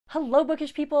Hello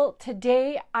bookish people,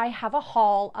 today I have a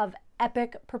haul of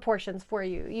epic proportions for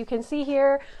you. You can see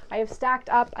here I have stacked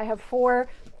up, I have 4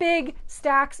 big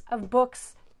stacks of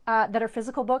books that are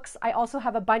physical books. I also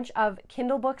have a bunch of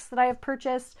Kindle books that I have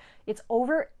purchased. It's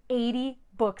over 80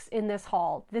 books in this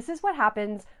haul. This is what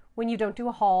happens when you don't do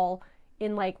a haul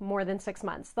in like more than 6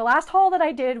 months. The last haul that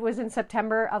I did was in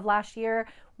September of last year.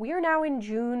 We are now in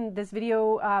June. This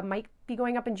video might be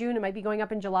going up in June, it might be going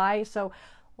up in July, so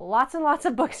lots and lots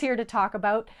of books here to talk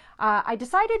about. I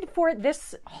decided for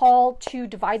this haul to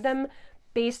divide them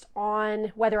based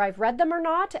on whether I've read them or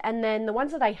not, and then the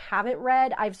ones that I haven't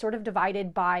read, I've sort of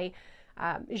divided by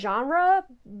genre,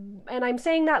 and I'm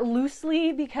saying that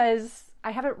loosely because I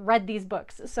haven't read these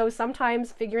books, so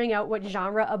sometimes figuring out what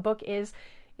genre a book is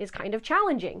kind of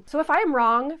challenging. So if I am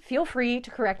wrong, feel free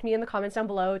to correct me in the comments down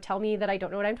below, tell me that I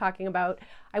don't know what I'm talking about.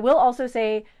 I will also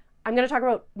say I'm going to talk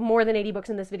about more than 80 books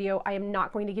in this video. I am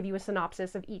not going to give you a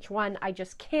synopsis of each one. I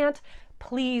just can't.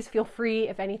 Please feel free,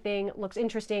 if anything looks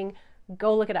interesting,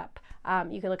 go look it up.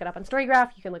 You can look it up on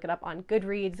Storygraph, you can look it up on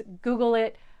Goodreads, Google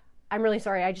it. I'm really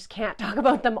sorry, I just can't talk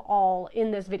about them all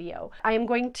in this video. I am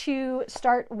going to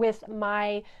start with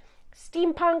my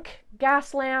steampunk,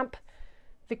 Gaslamp,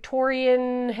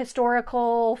 Victorian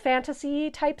historical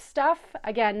fantasy type stuff.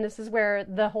 Again, this is where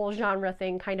the whole genre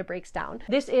thing kind of breaks down.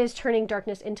 This is Turning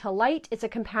Darkness into Light. It's a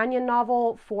companion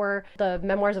novel for the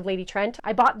Memoirs of Lady Trent.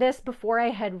 I bought this before I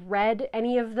had read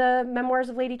any of the Memoirs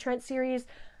of Lady Trent series.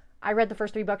 I read the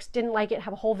first 3 books, didn't like it,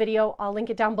 have a whole video. I'll link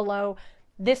it down below.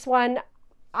 This one,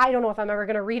 I don't know if I'm ever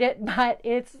going to read it, but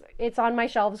it's on my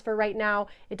shelves for right now.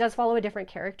 It does follow a different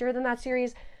character than that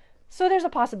series, so there's a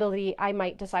possibility I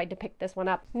might decide to pick this one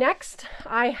up. Next,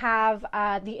 I have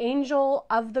The Angel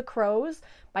of the Crows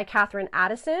by Catherine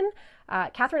Addison.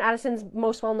 Catherine Addison's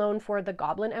most well known for The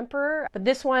Goblin Emperor, but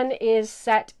this one is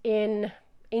set in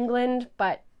England,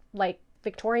 but like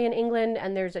Victorian England,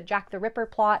 and there's a Jack the Ripper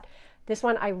plot. This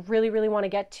one I really want to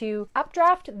get to.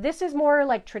 Updraft, this is more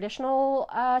like traditional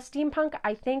steampunk,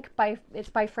 I think. It's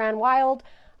by Fran Wilde.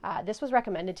 This was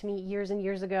recommended to me years and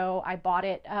years ago. I bought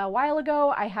it a while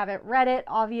ago. I haven't read it,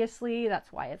 obviously.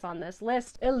 That's why it's on this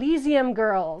list. Elysium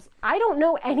Girls. I don't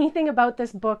know anything about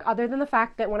this book other than the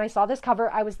fact that when I saw this cover,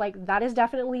 I was like, that is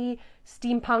definitely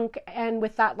steampunk and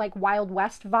with that like Wild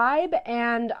West vibe,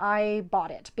 and I bought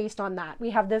it based on that.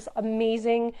 We have this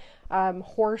amazing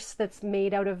horse that's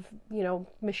made out of,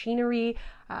 machinery.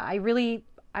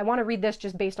 I want to read this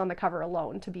just based on the cover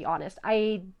alone, to be honest.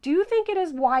 I do think it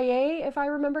is YA, if I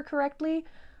remember correctly.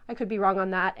 I could be wrong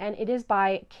on that. And it is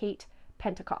by Kate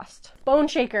Pentecost. Bone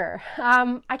Shaker.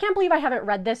 I can't believe I haven't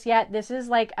read this yet. This is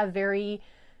like a very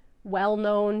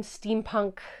well-known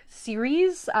steampunk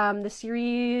series. The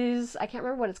series, I can't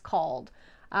remember what it's called.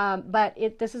 But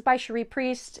this is by Cherie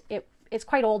Priest. It's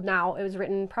quite old now. It was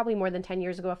written probably more than 10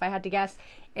 years ago, if I had to guess.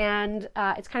 And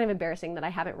it's kind of embarrassing that I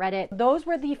haven't read it. Those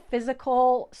were the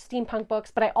physical steampunk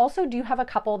books, but I also do have a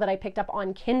couple that I picked up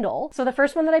on Kindle. So the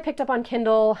first one that I picked up on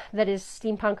Kindle that is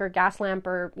steampunk or Gaslamp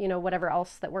or, whatever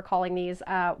else that we're calling these,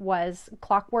 was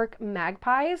Clockwork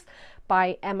Magpies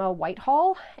by Emma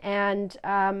Whitehall. And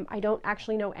I don't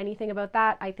actually know anything about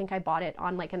that. I think I bought it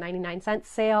on like a 99-cent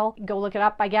sale. Go look it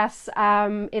up, I guess.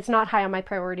 It's not high on my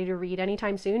priority to read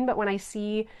anytime soon, but when I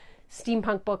see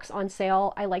steampunk books on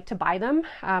sale, I like to buy them.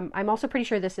 I'm also pretty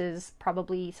sure this is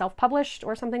probably self-published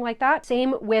or something like that.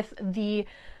 Same with and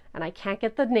I can't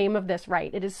get the name of this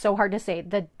right, it is so hard to say,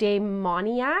 The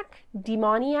Demoniac,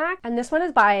 and this one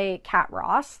is by Kat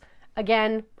Ross.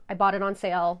 Again, I bought it on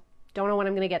sale. Don't know when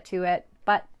I'm going to get to it,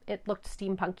 but it looked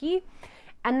steampunky.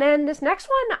 And then this next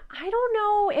one, I don't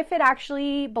know if it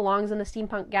actually belongs in the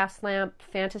steampunk Gaslamp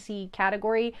fantasy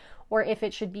category or if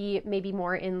it should be maybe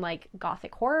more in like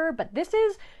Gothic horror, but this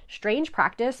is Strange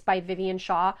Practice by Vivian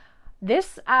Shaw.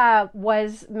 This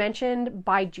was mentioned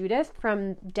by Judith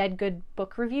from Dead Good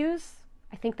Book Reviews.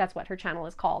 I think that's what her channel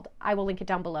is called. I will link it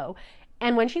down below.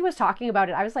 And when she was talking about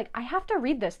it, I was like, I have to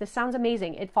read this. This sounds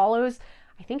amazing. It follows,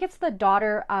 I think it's the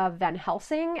daughter of Van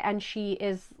Helsing, and she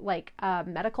is like a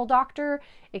medical doctor,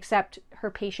 except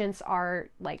her patients are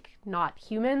like not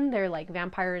human. They're like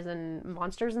vampires and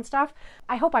monsters and stuff.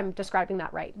 I hope I'm describing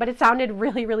that right, but it sounded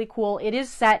really cool. It is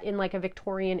set in like a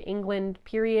Victorian England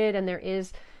period, and there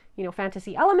is,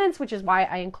 fantasy elements, which is why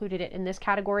I included it in this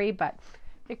category, but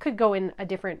it could go in a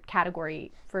different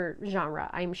category for genre,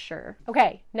 I'm sure.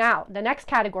 Okay, now the next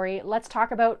category, let's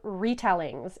talk about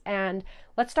retellings. And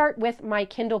let's start with my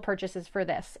Kindle purchases for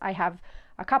this. I have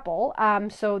a couple.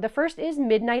 So the first is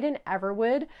Midnight in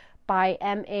Everwood by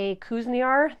M.A.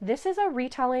 Kuzniar. This is a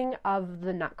retelling of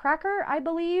The Nutcracker, I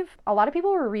believe. A lot of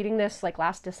people were reading this like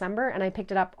last December, and I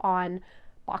picked it up on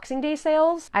Boxing Day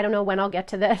sales. I don't know when I'll get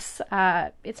to this.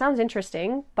 It sounds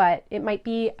interesting, but it might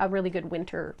be a really good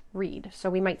winter read, so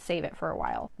we might save it for a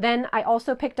while. Then I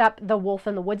also picked up The Wolf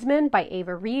and the Woodsman by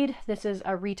Ava Reid. This is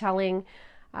a retelling,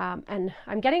 and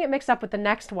I'm getting it mixed up with the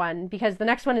next one because the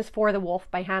next one is For the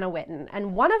Wolf by Hannah Witten,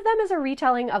 and one of them is a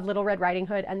retelling of Little Red Riding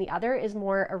Hood, and the other is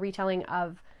more a retelling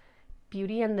of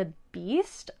Beauty and the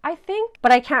Beast, I think,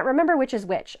 but I can't remember which is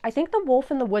which. I think The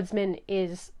Wolf and the Woodsman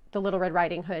is the Little Red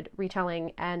Riding Hood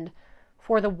retelling, and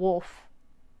For the Wolf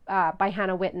by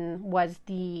Hannah Witten was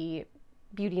the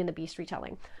Beauty and the Beast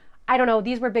retelling. I don't know,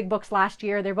 these were big books last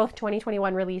year. They're both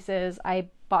 2021 releases. I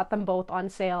bought them both on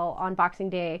sale on Boxing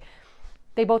Day.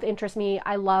 They both interest me.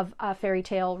 I love a fairy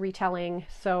tale retelling,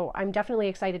 so I'm definitely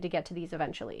excited to get to these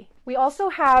eventually. We also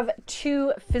have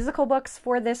 2 physical books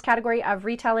for this category of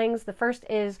retellings. The first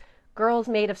is Girls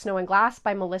Made of Snow and Glass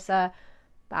by Melissa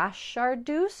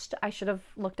Bashardust. I should have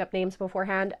looked up names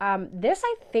beforehand. This,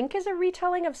 I think, is a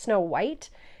retelling of Snow White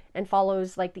and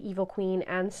follows like the Evil Queen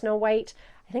and Snow White.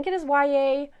 I think it is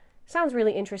YA. Sounds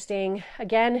really interesting.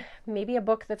 Again, maybe a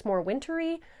book that's more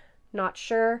wintry. Not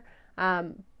sure.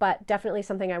 But definitely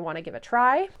something I want to give a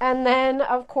try. And then,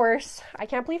 of course, I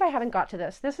can't believe I haven't got to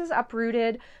this. This is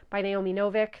Uprooted by Naomi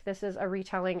Novik. This is a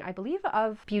retelling, I believe,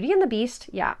 of Beauty and the Beast.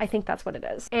 Yeah, I think that's what it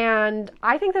is. And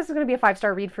I think this is going to be a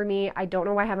 5-star read for me. I don't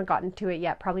know why I haven't gotten to it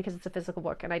yet, probably because it's a physical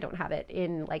book and I don't have it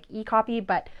in like e-copy,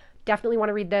 but definitely want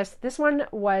to read this. This one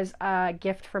was a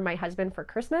gift from my husband for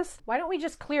Christmas. Why don't we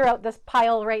just clear out this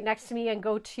pile right next to me and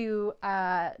go to,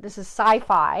 this is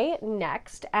Sci-fi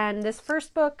next. And this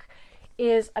first book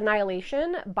is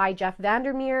Annihilation by Jeff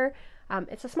Vandermeer.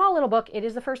 It's a small little book. It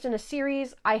is the first in a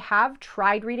series. I have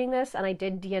tried reading this and I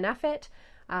did DNF it.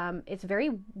 It's very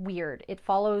weird. It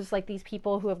follows like these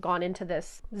people who have gone into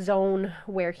this zone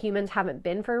where humans haven't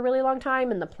been for a really long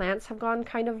time and the plants have gone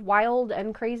kind of wild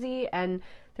and crazy, and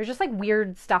there's just like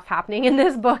weird stuff happening in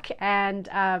this book. And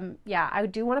yeah, I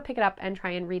do want to pick it up and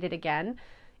try and read it again.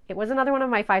 It was another one of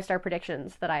my 5-star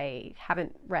predictions that I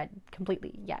haven't read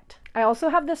completely yet. I also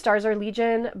have The Stars Are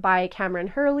Legion by Cameron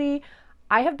Hurley.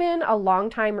 I have been a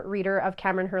longtime reader of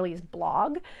Cameron Hurley's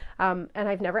blog, and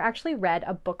I've never actually read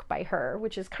a book by her,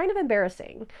 which is kind of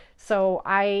embarrassing. So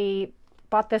I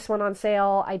bought this one on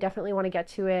sale. I definitely want to get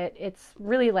to it. It's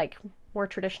really like more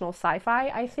traditional sci-fi,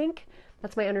 I think.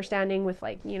 That's my understanding with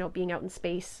like, you know, being out in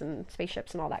space and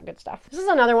spaceships and all that good stuff. This is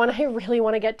another one I really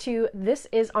want to get to. This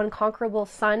is Unconquerable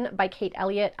Sun by Kate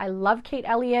Elliott. I love Kate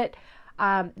Elliott.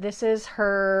 This is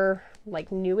her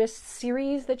like newest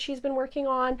series that she's been working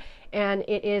on, and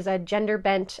it is a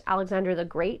gender-bent Alexander the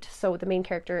Great. So the main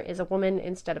character is a woman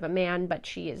instead of a man, but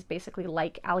she is basically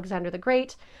like Alexander the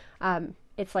Great.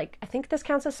 It's like, I think this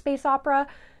counts as space opera.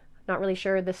 Not really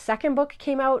sure. The second book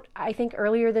came out, I think,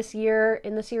 earlier this year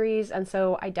in the series, and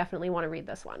so I definitely want to read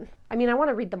this one. I mean, I want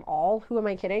to read them all. Who am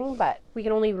I kidding? But we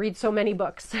can only read so many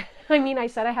books. I mean, I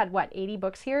said I had, what, 80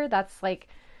 books here? That's like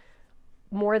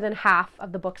more than half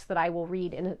of the books that I will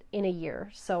read in a year.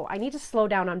 So I need to slow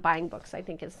down on buying books, I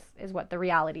think is what the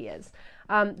reality is.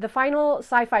 The final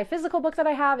sci-fi physical book that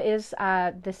I have is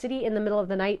The City in the Middle of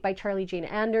the Night by Charlie Jane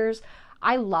Anders.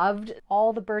 I loved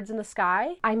All the Birds in the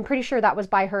Sky. I'm pretty sure that was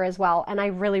by her as well, and I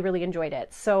really, really enjoyed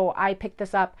it. So I picked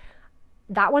this up.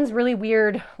 That one's really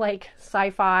weird, like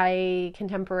sci-fi,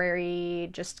 contemporary,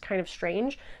 just kind of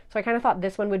strange. So I kind of thought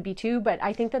this one would be too, but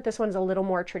I think that this one's a little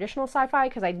more traditional sci-fi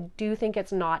because I do think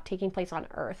it's not taking place on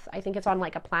Earth. I think it's on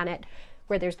like a planet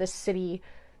where there's this city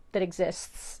that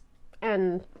exists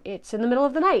and it's in the middle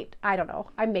of the night. I don't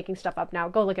know. I'm making stuff up now.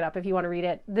 Go look it up if you want to read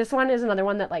it. This one is another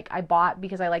one that like I bought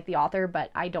because I like the author, but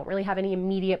I don't really have any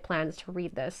immediate plans to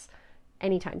read this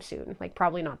anytime soon, like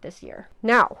probably not this year.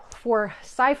 Now, for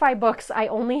sci-fi books, I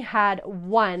only had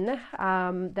one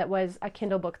that was a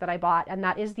Kindle book that I bought, and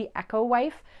that is The Echo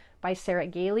Wife by Sarah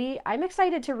Gailey. I'm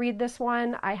excited to read this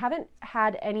one. I haven't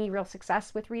had any real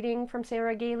success with reading from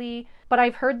Sarah Gailey, but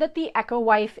I've heard that The Echo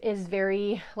Wife is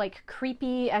very like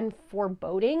creepy and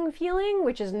foreboding feeling,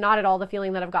 which is not at all the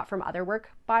feeling that I've got from other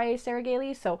work by Sarah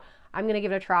Gailey. So I'm gonna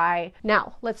give it a try.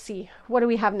 Now, let's see. What do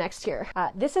we have next here?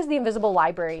 This is the Invisible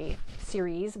Library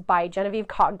series by Genevieve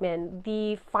Cogman.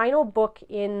 The final book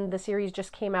in the series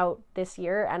just came out this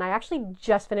year, and I actually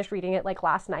just finished reading it like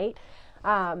last night.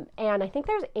 And I think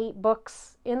there's 8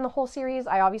 books in the whole series.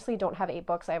 I obviously don't have 8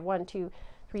 books. I have 1, 2,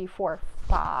 3, 4,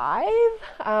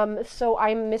 5. So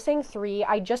I'm missing 3.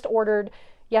 I just ordered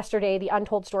yesterday The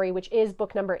Untold Story, which is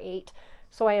book number 8.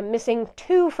 So I am missing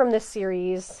 2 from this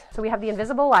series. So we have The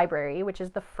Invisible Library, which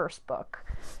is the first book.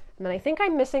 And then I think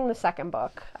I'm missing the second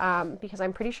book, because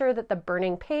I'm pretty sure that The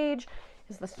Burning Page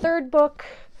is the third book.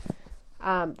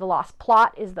 The Lost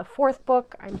Plot is the 4th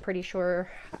book, I'm pretty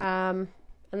sure. And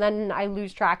then I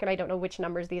lose track and I don't know which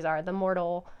numbers these are. The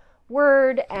Mortal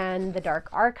Word and The Dark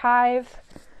Archive.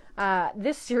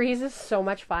 This series is so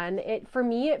much fun. For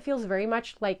me, it feels very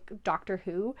much like Doctor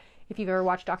Who, if you've ever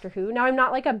watched Doctor Who. Now, I'm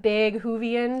not like a big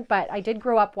Whovian, but I did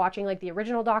grow up watching like the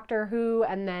original Doctor Who,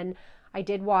 and then I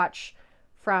did watch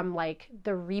from like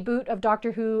the reboot of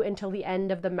Doctor Who until the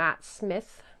end of the Matt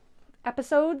Smith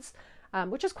episodes,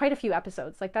 which is quite a few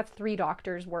episodes. Like that's 3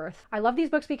 Doctors worth. I love these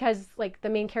books because like the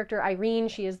main character, Irene,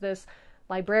 she is this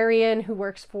librarian who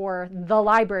works for the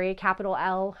library, capital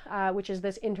L, which is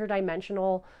this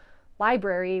interdimensional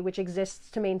library which exists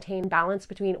to maintain balance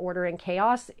between order and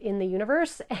chaos in the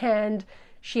universe, and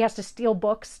she has to steal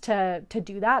books to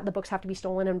do that. The books have to be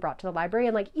stolen and brought to the library,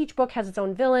 and like each book has its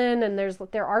own villain, and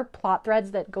there are plot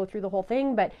threads that go through the whole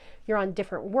thing, but you're on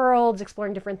different worlds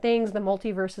exploring different things. The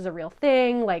multiverse is a real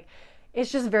thing. Like,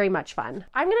 it's just very much fun.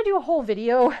 I'm gonna do a whole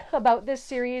video about this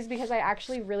series because I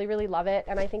actually really, really love it,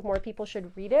 and I think more people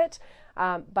should read it.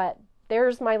 But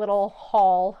there's my little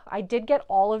haul. I did get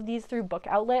all of these through Book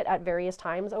Outlet at various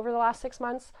times over the last 6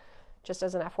 months, just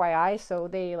as an FYI, so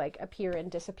they like appear and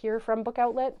disappear from Book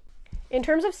Outlet. In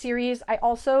terms of series, I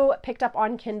also picked up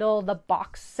on Kindle the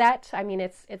box set. I mean,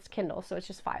 it's Kindle, so it's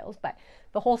just files, but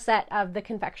the whole set of The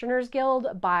Confectioner's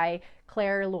Guild by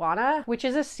Claire Luana, which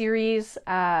is a series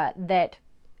that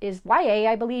is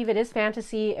YA, I believe. It is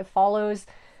fantasy. It follows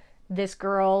this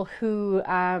girl who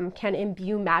can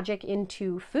imbue magic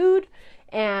into food,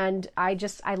 and I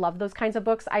love those kinds of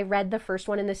books. I read the first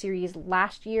one in the series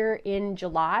last year in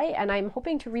July, and I'm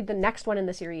hoping to read the next one in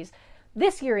the series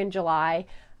this year in July.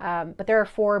 But there are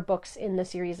 4 books in the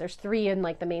series. There's 3 in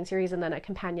like the main series and then a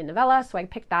companion novella, so I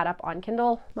picked that up on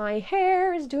Kindle. My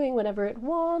hair is doing whatever it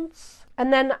wants.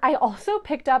 And then I also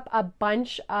picked up a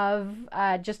bunch of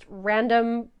just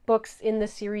random books in the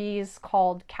series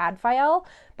called Cadfael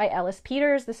by Ellis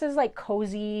Peters. This is like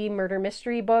cozy murder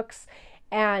mystery books,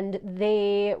 and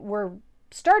they were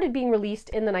started being released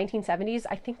in the 1970s.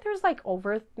 I think there's like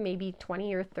over maybe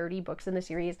 20 or 30 books in the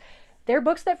series. They're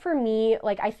books that for me,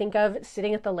 like I think of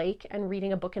sitting at the lake and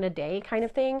reading a book in a day kind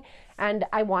of thing. And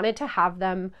I wanted to have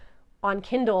them on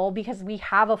Kindle because we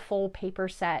have a full paper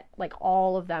set, like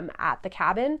all of them at the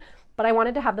cabin. But I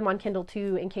wanted to have them on Kindle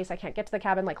too in case I can't get to the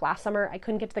cabin. Like last summer, I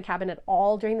couldn't get to the cabin at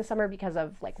all during the summer because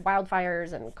of like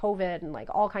wildfires and COVID and like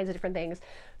all kinds of different things.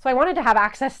 So I wanted to have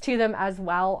access to them as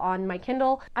well on my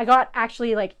Kindle. I got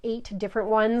actually like 8 different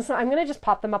ones. I'm going to just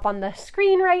pop them up on the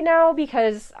screen right now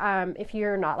because if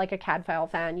you're not like a Cadfael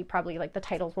fan, you probably like the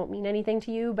titles won't mean anything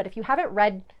to you. But if you haven't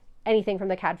read anything from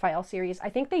the Cadfael series, I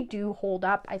think they do hold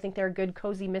up. I think they're good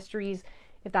cozy mysteries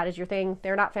if that is your thing.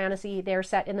 They're not fantasy. They're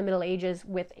set in the Middle Ages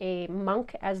with a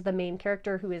monk as the main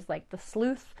character who is like the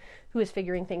sleuth who is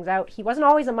figuring things out. He wasn't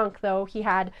always a monk though. He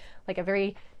had like a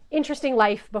very interesting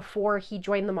life before he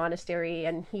joined the monastery,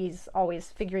 and he's always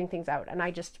figuring things out. And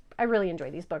I really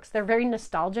enjoy these books. They're very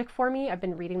nostalgic for me. I've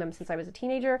been reading them since I was a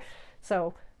teenager.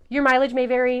 So your mileage may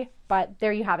vary, but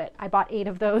there you have it. I bought 8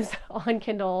 of those on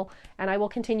Kindle, and I will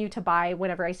continue to buy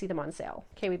whenever I see them on sale.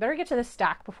 Okay, we better get to this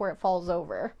stack before it falls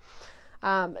over.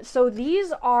 So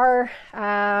these are,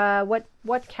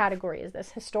 what category is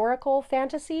this? Historical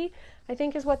fantasy, I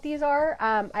think is what these are.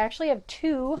 I actually have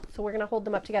 2, so we're going to hold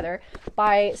them up together,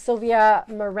 by Sylvia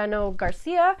Moreno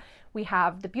Garcia. We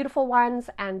have The Beautiful Ones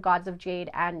and Gods of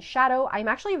Jade and Shadow. I'm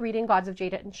actually reading Gods of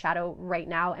Jade and Shadow right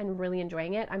now and really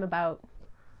enjoying it. I'm about,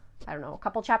 I don't know, a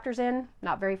couple chapters in,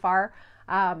 not very far.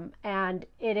 And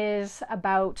it is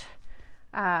about,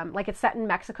 like it's set in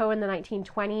Mexico in the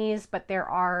 1920s, but there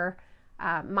are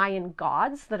Mayan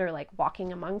gods that are like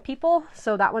walking among people.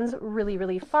 So that one's really,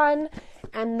 really fun.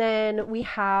 And then we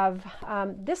have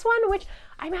this one, which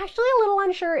I'm actually a little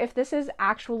unsure if this is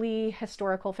actually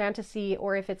historical fantasy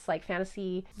or if it's like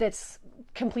fantasy that's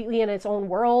completely in its own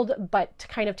world, but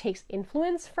kind of takes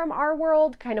influence from our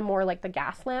world, kind of more like the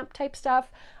Gaslamp type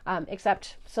stuff,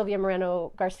 except Sylvia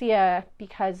Moreno Garcia,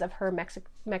 because of her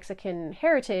Mexican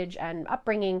heritage and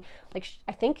upbringing, like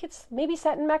I think it's maybe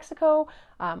set in Mexico,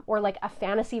 or like a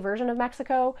fantasy version of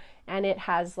Mexico, and it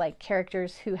has like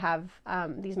characters who have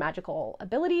these magical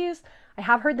abilities. I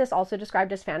have heard this also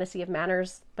described as Fantasy of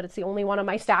Manners, but it's the only one on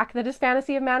my stack that is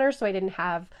Fantasy of Manners, so I didn't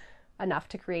have enough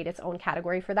to create its own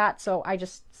category for that, so I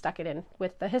just stuck it in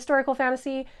with the historical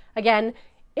fantasy. Again,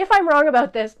 if I'm wrong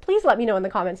about this, please let me know in the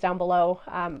comments down below.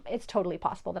 It's totally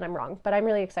possible that I'm wrong, but I'm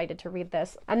really excited to read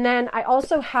this. And then I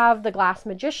also have The Glass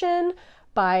Magician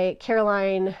by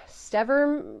Caroline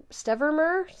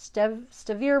Stevermer.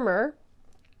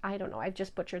 I don't know, I've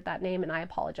just butchered that name and I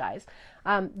apologize.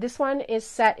 This one is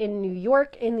set in New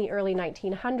York in the early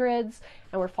 1900s,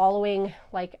 and we're following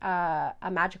like a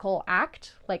magical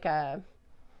act, like a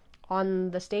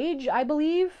on the stage, I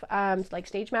believe, like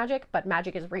stage magic, but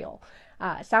magic is real.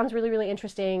 Sounds really, really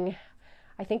interesting.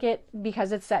 I think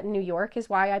because it's set in New York is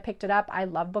why I picked it up. I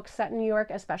love books set in New York,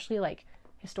 especially like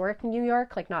historic New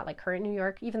York, like not like current New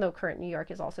York, even though current New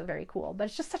York is also very cool, but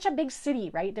it's just such a big city,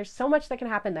 right? There's so much that can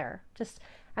happen there.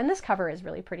 And this cover is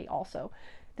really pretty also.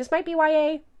 This might be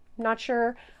YA, not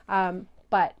sure.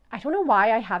 But I don't know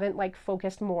why I haven't like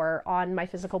focused more on my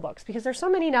physical books, because there's so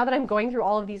many now that I'm going through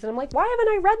all of these and I'm like, why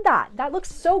haven't I read that? That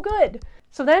looks so good.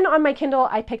 So then on my Kindle,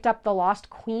 I picked up The Lost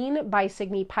Queen by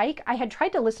Signe Pike. I had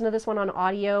tried to listen to this one on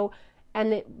audio,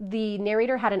 and the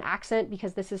narrator had an accent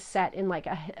because this is set in like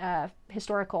a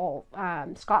historical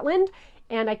Scotland,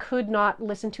 and I could not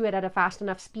listen to it at a fast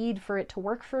enough speed for it to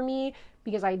work for me,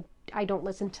 because I don't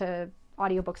listen to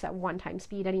audiobooks at 1x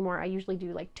speed anymore. I usually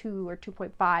do like 2 or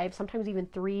 2.5, sometimes even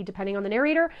 3, depending on the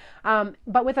narrator.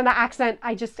 But with an accent,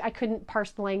 I couldn't parse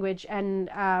the language,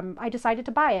 and I decided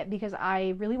to buy it because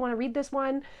I really want to read this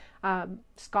one.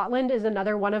 Scotland is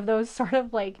another one of those sort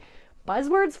of like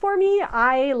buzzwords for me.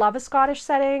 I love a Scottish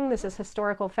setting. This is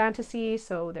historical fantasy,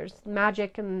 so there's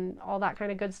magic and all that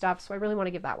kind of good stuff. So I really want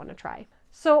to give that one a try.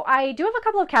 So I do have a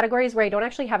couple of categories where I don't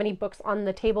actually have any books on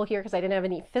the table here because I didn't have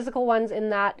any physical ones in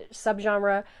that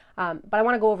subgenre, but I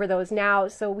want to go over those now.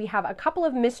 So we have a couple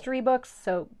of mystery books.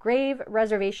 So Grave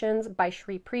Reservations by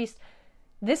Cherie Priest.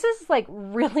 This is like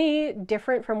really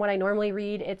different from what I normally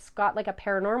read. It's got like a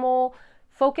paranormal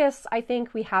focus. I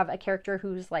think we have a character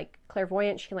who's like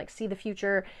clairvoyant. She can like see the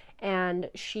future, and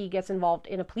she gets involved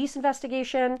in a police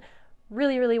investigation.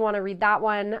 Really, really want to read that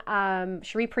one.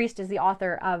 Cherie Priest is the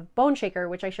author of Bone Shaker,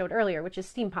 which I showed earlier, which is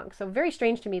steampunk. So very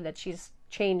strange to me that she's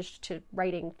changed to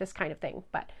writing this kind of thing,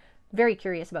 but very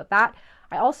curious about that.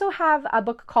 I also have a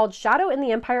book called Shadow in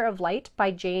the Empire of Light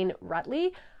by Jane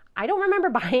Rutley. I don't remember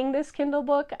buying this Kindle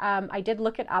book. I did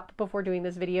look it up before doing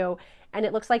this video, and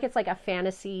it looks like it's like a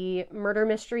fantasy murder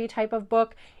mystery type of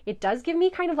book. It does give me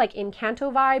kind of like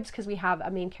Encanto vibes, because we have a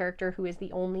main character who is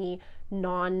the only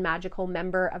non-magical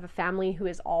member of a family who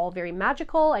is all very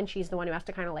magical, and she's the one who has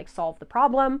to kind of like solve the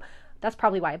problem. That's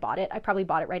probably why I bought it. I probably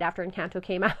bought it right after Encanto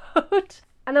came out.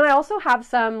 And then I also have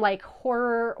some like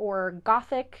horror or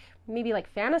gothic, maybe like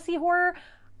fantasy horror.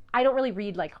 I don't really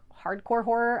read like hardcore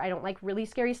horror. I don't like really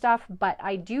scary stuff, but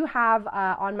I do have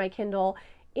on my Kindle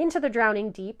Into the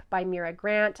Drowning Deep by Mira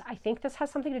Grant. I think this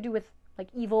has something to do with like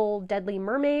evil, deadly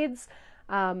mermaids.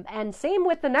 And same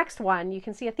with the next one. You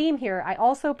can see a theme here. I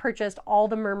also purchased All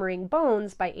the Murmuring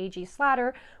Bones by A.G.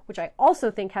 Slatter, which I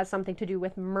also think has something to do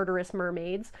with murderous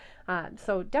mermaids.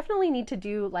 So definitely need to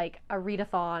do like a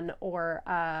readathon or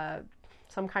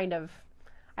some kind of,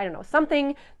 I don't know,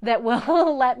 something that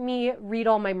will let me read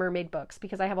all my mermaid books,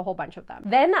 because I have a whole bunch of them.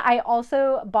 Then I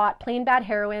also bought Plain Bad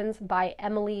Heroines by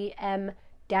Emily M.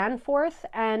 Danforth,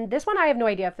 and this one I have no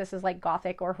idea if this is like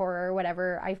gothic or horror or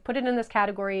whatever. I've put it in this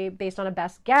category based on a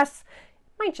best guess.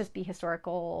 It might just be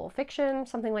historical fiction,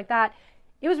 something like that.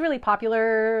 It was really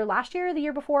popular last year, the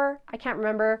year before. I can't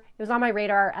remember. It was on my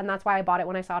radar, and that's why I bought it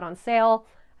when I saw it on sale.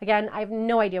 Again, I have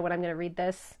no idea when I'm going to read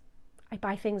this. I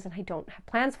buy things and I don't have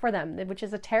plans for them, which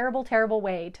is a terrible, terrible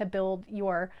way to build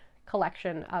your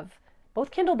collection of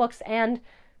both Kindle books and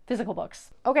physical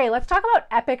books. Okay, let's talk about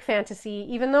epic fantasy,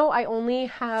 even though I only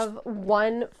have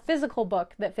one physical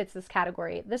book that fits this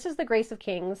category. This is The Grace of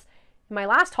Kings. In my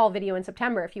last haul video in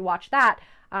September, if you watch that,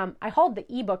 I hauled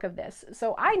the ebook of this.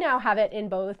 So I now have it in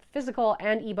both physical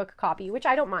and ebook copy, which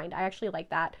I don't mind. I actually like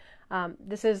that.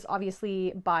 This is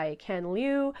obviously by Ken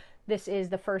Liu. This is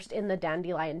the first in the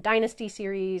Dandelion Dynasty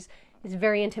series. It's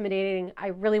very intimidating. I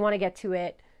really want to get to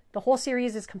it. The whole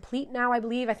series is complete now, I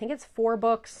believe. I think it's 4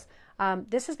 books.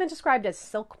 This has been described as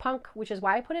silkpunk, which is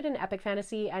why I put it in epic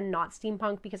fantasy and not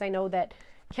steampunk, because I know that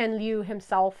Ken Liu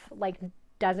himself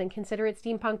doesn't consider it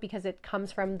steampunk because it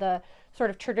comes from the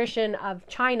sort of tradition of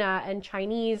China and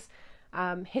Chinese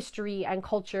history and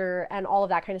culture and all of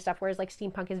that kind of stuff, whereas like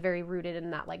steampunk is very rooted in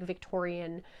that like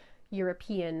Victorian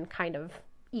European kind of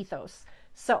ethos.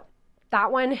 So that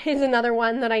one is another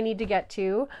one that I need to get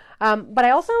to. But I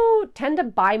also tend to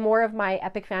buy more of my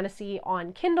epic fantasy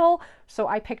on Kindle. So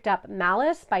I picked up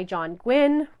Malice by John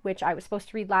Gwynne, which I was supposed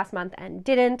to read last month and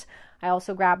didn't. I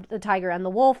also grabbed The Tiger and the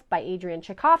Wolf by Adrian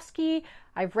Tchaikovsky.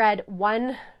 I've read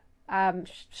one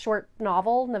short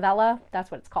novella,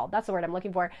 that's what it's called. That's the word I'm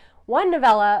looking for. One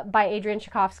novella by Adrian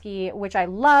Tchaikovsky, which I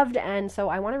loved, and so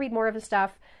I want to read more of his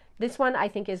stuff. This one I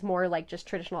think is more like just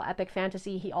traditional epic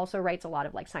fantasy. He also writes a lot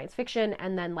of like science fiction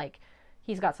and then like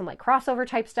He's got some like crossover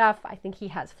type stuff. I think he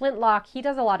has Flintlock. He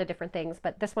does a lot of different things,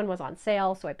 but this one was on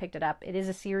sale, so I picked it up. It is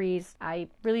a series. I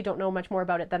really don't know much more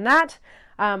about it than that.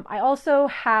 I also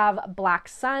have Black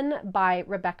Sun by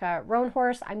Rebecca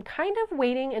Roanhorse. I'm kind of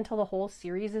waiting until the whole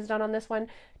series is done on this one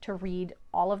to read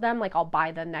all of them. Like, I'll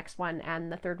buy the next one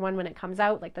and the third one when it comes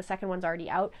out. Like, the second one's already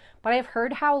out. But I've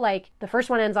heard how, like, the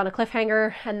first one ends on a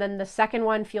cliffhanger, and then the second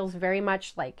one feels very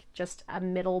much like just a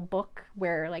middle book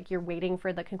where, like, you're waiting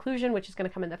for the conclusion, which is going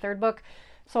to come in the third book.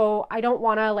 So I don't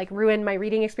want to, like, ruin my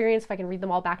reading experience. If I can read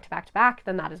them all back to back to back,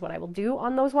 then that is what I will do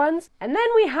on those ones. And then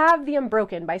we have The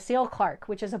Unbroken by Sale Clark,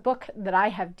 which is a book that I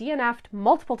have DNF'd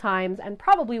multiple times and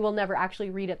probably will never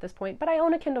actually read at this point, but I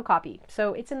own a Kindle copy.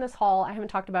 So it's in this haul. I haven't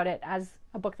talked about it as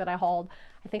a book that I hauled.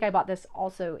 I think I bought this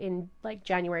also in, like,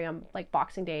 January on, like,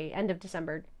 Boxing Day, end of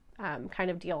December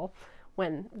kind of deal,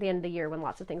 when the end of the year when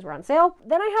lots of things were on sale.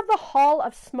 Then I have The Hall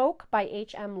of Smoke by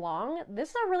H.M. Long. This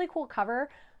is a really cool cover.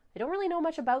 I don't really know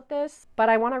much about this, but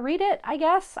I want to read it, I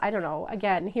guess. I don't know.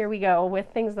 Again, here we go with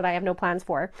things that I have no plans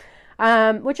for,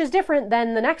 which is different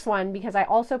than the next one because I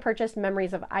also purchased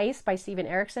Memories of Ice by Steven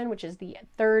Erikson, which is the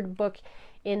third book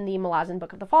in the Malazan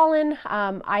Book of the Fallen.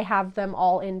 I have them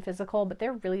all in physical, but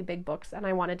they're really big books and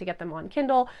I wanted to get them on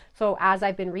Kindle. So as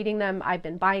I've been reading them, I've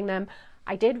been buying them.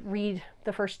 I did read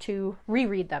the first two,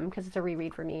 reread them because it's a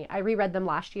reread for me. I reread them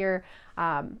last year.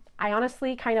 I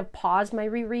honestly kind of paused my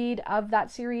reread of that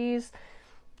series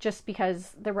just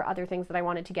because there were other things that I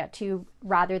wanted to get to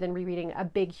rather than rereading a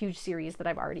big, huge series that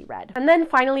I've already read. And then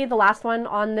finally, the last one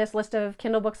on this list of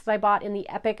Kindle books that I bought in the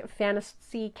epic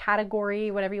fantasy category,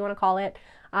 whatever you want to call it,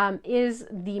 is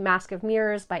The Mask of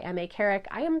Mirrors by M.A. Carrick.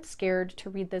 I am scared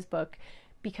to read this book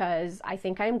because I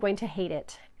think I am going to hate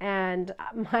it. And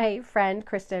my friend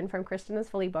Kristen from Kristen is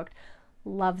Fully Booked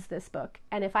loves this book.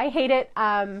 And if I hate it,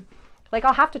 like,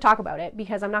 I'll have to talk about it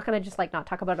because I'm not going to just, like, not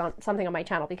talk about it on something on my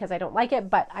channel because I don't like it,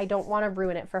 but I don't want to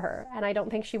ruin it for her. And I don't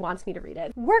think she wants me to read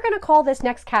it. We're going to call this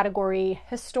next category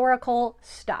historical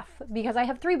stuff because I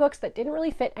have 3 books that didn't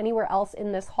really fit anywhere else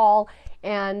in this haul.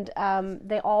 And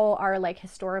they all are, like,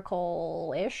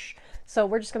 historical-ish. So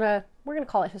we're going to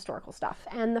call it historical stuff.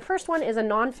 And the first one is a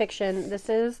nonfiction. This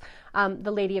is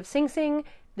The Lady of Sing Sing.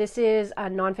 This is a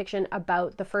nonfiction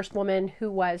about the first woman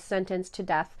who was sentenced to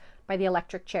death by the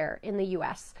electric chair in the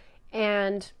US.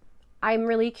 And I'm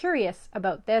really curious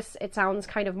about this. It sounds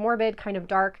kind of morbid, kind of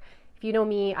dark. If you know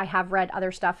me, I have read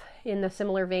other stuff in the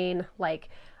similar vein, like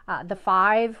The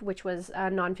Five, which was a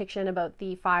nonfiction about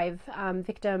the 5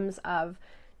 victims of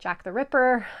Jack the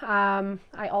Ripper.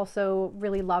 I also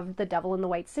really loved The Devil in the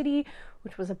White City,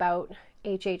 which was about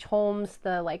H.H. Holmes,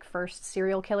 the, like, first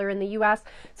serial killer in the U.S.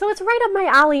 So it's right up my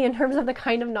alley in terms of the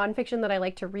kind of nonfiction that I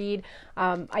like to read.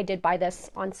 I did buy this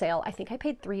on sale. I think I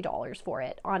paid $3 for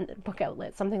it on Book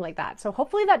Outlet, something like that. So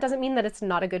hopefully that doesn't mean that it's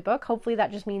not a good book. Hopefully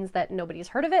that just means that nobody's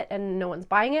heard of it and no one's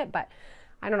buying it, but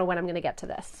I don't know when I'm going to get to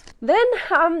this. Then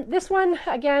this one,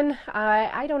 again,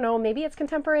 I don't know. Maybe it's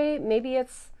contemporary. Maybe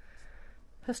it's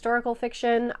historical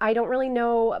fiction. I don't really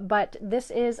know, but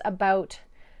this is about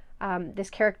this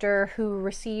character who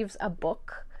receives a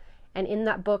book, and in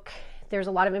that book there's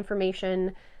a lot of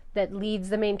information that leads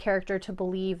the main character to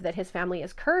believe that his family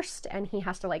is cursed and he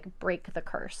has to, like, break the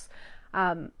curse.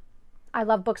 I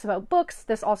love books about books.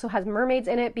 This also has mermaids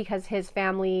in it because his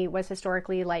family was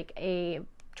historically, like, a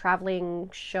traveling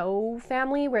show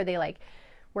family where they, like,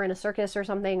 were in a circus or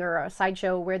something, or a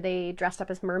sideshow where they dressed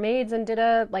up as mermaids and did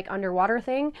a, like, underwater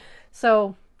thing.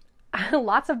 So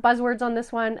lots of buzzwords on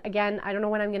this one. Again, I don't know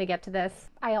when I'm going to get to this.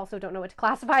 I also don't know what to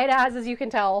classify it as you can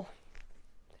tell.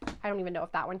 I don't even know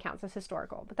if that one counts as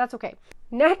historical, but that's okay.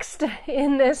 Next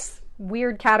in this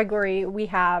weird category, we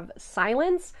have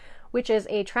Silence, which is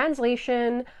a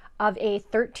translation of a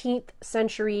 13th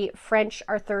century French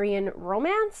Arthurian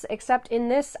romance, except in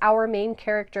this, our main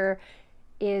character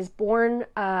is born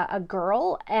a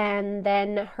girl, and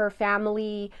then her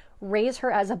family raise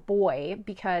her as a boy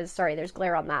because, sorry, there's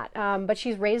glare on that, but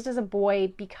she's raised as a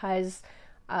boy because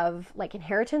of, like,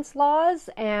 inheritance laws,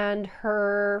 and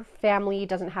her family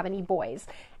doesn't have any boys,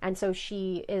 and so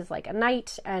she is, like, a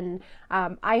knight. And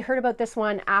I heard about this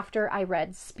one after I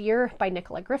read Spear by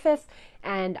Nicola Griffith,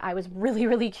 and I was really,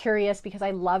 really curious because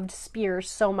I loved Spear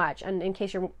so much. And in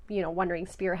case you're, you know, wondering,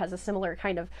 Spear has a similar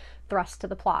kind of thrust to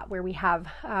the plot where we have,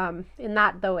 in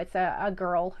that, though, it's a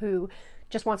girl who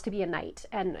just wants to be a knight,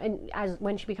 and as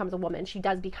when she becomes a woman, she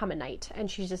does become a knight,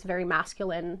 and she's just very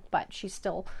masculine, but she's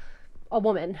still a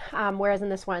woman, whereas in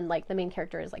this one, like, the main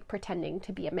character is, like, pretending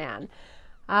to be a man.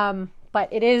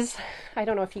 But it is, I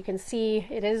don't know if you can see,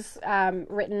 it is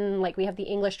written, like, we have the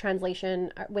English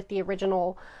translation with the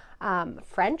original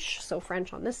French, so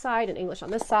French on this side and English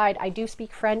on this side. I do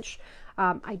speak French.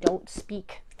 I don't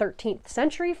speak 13th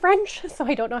century French, so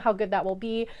I don't know how good that will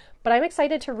be, but I'm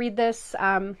excited to read this.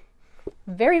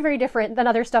 Very, very different than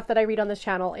other stuff that I read on this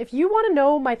channel. If you want to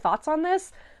know my thoughts on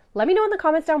this, let me know in the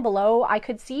comments down below. I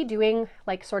could see doing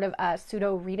like sort of a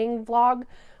pseudo reading vlog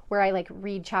where I like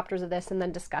read chapters of this and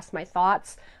then discuss my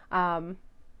thoughts.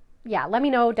 Yeah, let me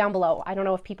know down below. I don't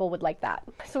know if people would like that.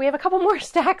 So we have a couple more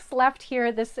stacks left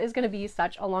here. This is going to be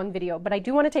such a long video, but I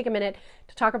do want to take a minute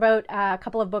to talk about a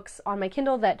couple of books on my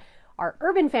Kindle that are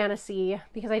urban fantasy,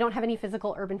 because I don't have any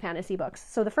physical urban fantasy books.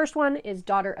 So the first one is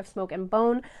Daughter of Smoke and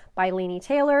Bone by Laini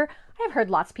Taylor. I have heard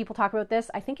lots of people talk about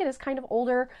this. I think it is kind of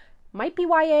older, might be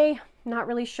YA, not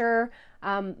really sure,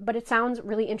 but it sounds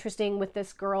really interesting with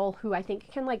this girl who I think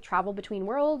can like travel between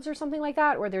worlds or something like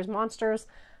that, or there's monsters.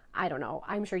 I don't know.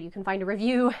 I'm sure you can find a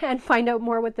review and find out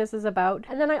more what this is about.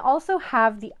 And then I also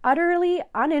have The Utterly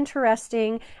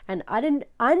Uninteresting and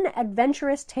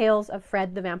Unadventurous Tales of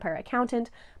Fred the Vampire Accountant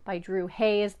by Drew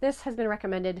Hayes. This has been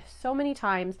recommended so many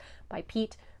times by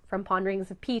Pete from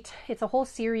Ponderings of Pete. It's a whole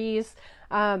series.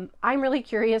 I'm really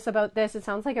curious about this. It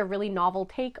sounds like a really novel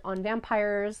take on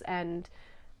vampires, and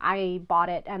I bought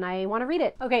it and I want to read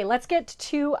it. Okay, let's get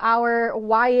to our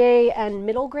YA and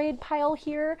middle grade pile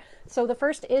here. So the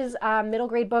first is a middle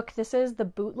grade book. This is The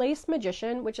Bootlace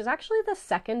Magician, which is actually the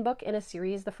second book in a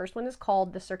series. The first one is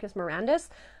called The Circus Mirandus.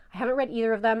 I haven't read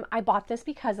either of them. I bought this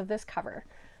because of this cover.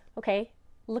 Okay,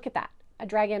 look at that. A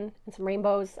dragon and some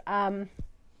rainbows.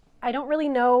 I don't really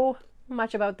know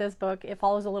much about this book. It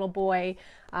follows a little boy.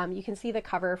 You can see the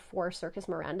cover for Circus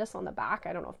Mirandus on the back.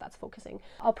 I don't know if that's focusing.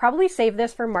 I'll probably save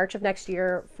this for March of next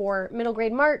year for middle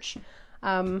grade March.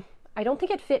 I don't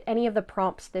think it fit any of the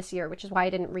prompts this year, which is why I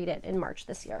didn't read it in March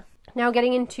this year. Now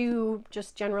getting into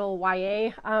just general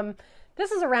YA.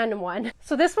 This is a random one.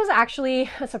 So this was actually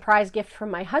a surprise gift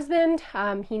from my husband.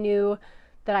 He knew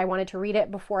that I wanted to read it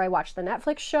before I watched the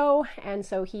Netflix show, and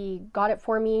so he got it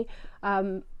for me.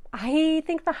 I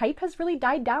think the hype has really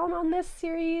died down on this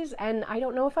series, and I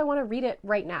don't know if I want to read it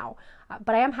right now,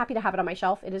 but I am happy to have it on my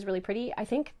shelf. It is really pretty. I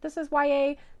think this is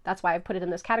YA. That's why I've put it in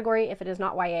this category. If it is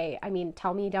not YA, I mean,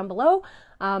 tell me down below.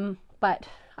 But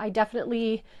I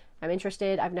definitely am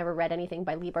interested. I've never read anything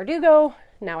by Leigh Bardugo.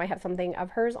 Now I have something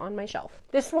of hers on my shelf.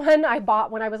 This one I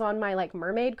bought when I was on my like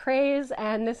mermaid craze,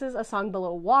 and this is A Song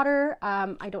Below Water.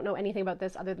 I don't know anything about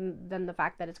this other than the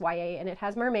fact that it's YA and it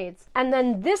has mermaids. And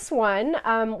then this one,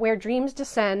 Where Dreams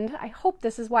Descend. I hope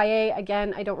this is YA.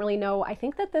 Again, I don't really know. I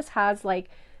think that this has like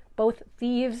both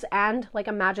thieves and like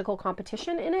a magical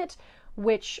competition in it,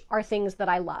 which are things that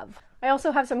I love. I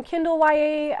also have some Kindle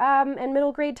YA and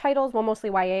middle grade titles, well, mostly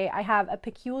YA. I have A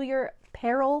Peculiar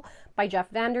Peril by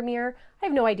Jeff Vandermeer. I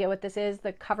have no idea what this is.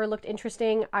 The cover looked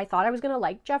interesting. I thought I was going to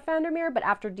like Jeff Vandermeer, but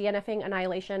after DNFing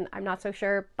Annihilation, I'm not so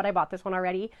sure, but I bought this one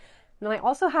already. And then I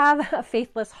also have A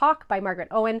Faithless Hawk by Margaret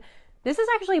Owen. This is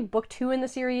actually book 2 in the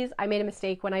series. I made a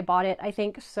mistake when I bought it, I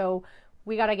think, so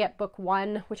we got to get book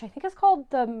 1, which I think is called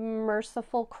The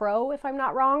Merciful Crow, if I'm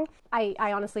not wrong. I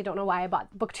honestly don't know why I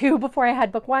bought book 2 before I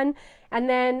had book 1. And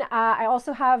then I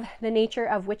also have The Nature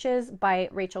of Witches by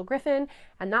Rachel Griffin.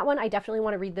 And that one I definitely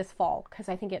want to read this fall because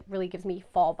I think it really gives me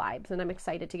fall vibes, and I'm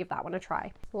excited to give that one a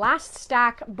try. Last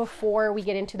stack before we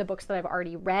get into the books that I've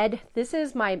already read. This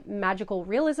is my magical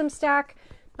realism stack.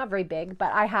 Not very big,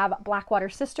 but I have Blackwater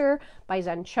Sister by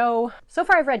Zen Cho. So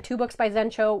far I've read 2 books by Zen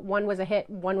Cho. One was a hit,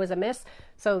 one was a miss.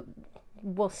 So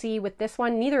we'll see with this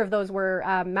one. Neither of those were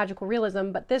magical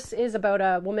realism, but this is about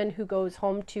a woman who goes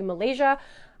home to Malaysia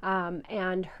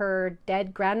and her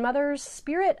dead grandmother's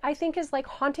spirit, I think, is like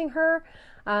haunting her.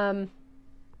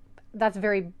 That's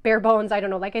very bare bones. I don't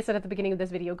know. Like I said at the beginning of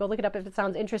this video, go look it up if it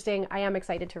sounds interesting. I am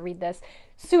excited to read this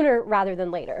sooner rather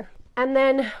than later. And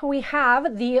then we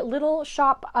have The Little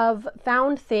Shop of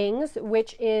Found Things,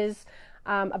 which is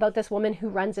about this woman who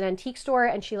runs an antique store,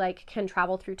 and she like can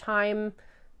travel through time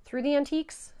through the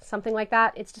antiques, something like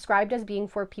that. It's described as being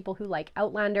for people who like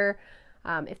Outlander,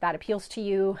 if that appeals to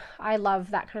you. I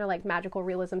love that kind of like magical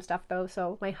realism stuff though,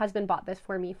 so my husband bought this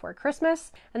for me for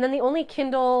Christmas. And then the only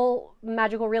Kindle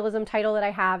magical realism title that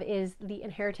I have is The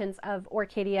Inheritance of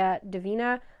Orchidia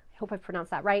Divina. I hope I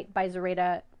pronounced that right, by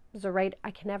Zoraida,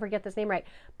 I can never get this name right,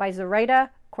 by Zoraida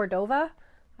Cordova.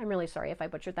 I'm really sorry if I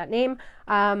butchered that name.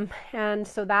 And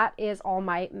so that is all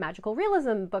my magical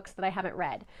realism books that I haven't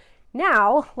read.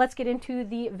 Now, let's get into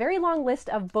the very long list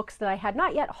of books that I had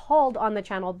not yet hauled on the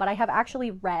channel, but I have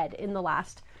actually read in the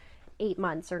last 8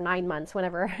 months or 9 months,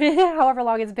 whenever, however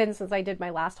long it's been since I did my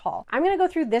last haul. I'm going to go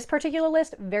through this particular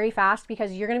list very fast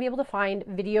because you're going to be able to find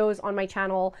videos on my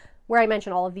channel where I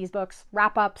mention all of these books,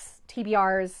 wrap-ups,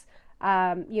 TBRs,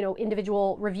 you know,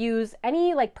 individual reviews,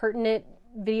 any like pertinent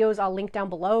videos I'll link down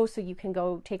below so you can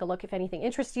go take a look if anything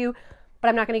interests you. But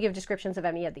I'm not going to give descriptions of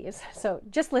any of these. So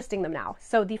just listing them now.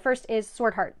 So the first is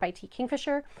Sword Heart by T.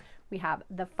 Kingfisher. We have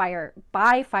The Fire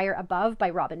Above by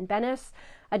Robin Bennis.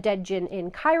 A Dead Djinn in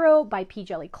Cairo by P.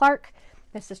 Jelly Clark.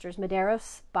 The Sisters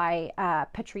Medeiros by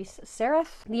Patrice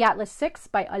Sereth. The Atlas 6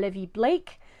 by Olivier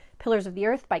Blake. Pillars of the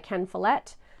Earth by Ken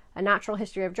Follett. A Natural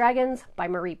History of Dragons by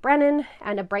Marie Brennan.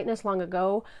 And A Brightness Long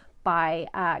Ago by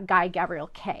Guy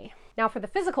Gabriel Kay. Now for the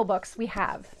physical books, we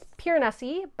have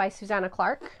Piranesi by Susanna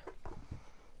Clark.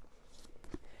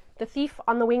 The Thief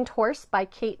on the Winged Horse by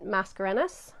Kate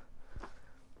Mascarenhas.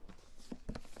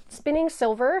 Spinning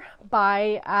Silver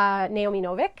by Naomi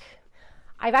Novik.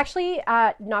 I've actually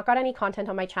not got any content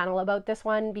on my channel about this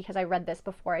one because I read this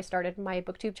before I started my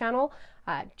booktube channel,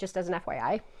 just as an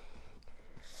FYI.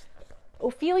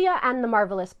 Ophelia and the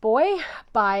Marvelous Boy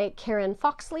by Karen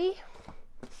Foxley.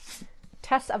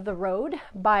 Tess of the Road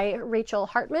by Rachel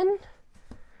Hartman.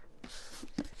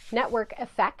 Network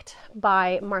Effect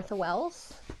by Martha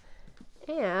Wells.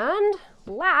 And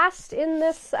last in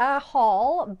this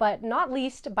haul, but not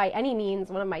least by any means,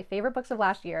 one of my favorite books of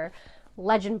last year,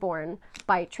 Legendborn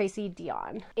by Tracy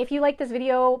Dion. If you like this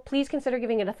video, please consider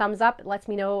giving it a thumbs up. It lets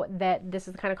me know that this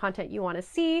is the kind of content you want to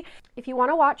see. If you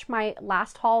want to watch my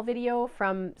last haul video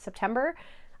from September,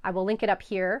 I will link it up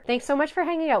here. Thanks so much for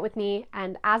hanging out with me,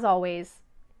 and as always,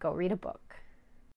 go read a book.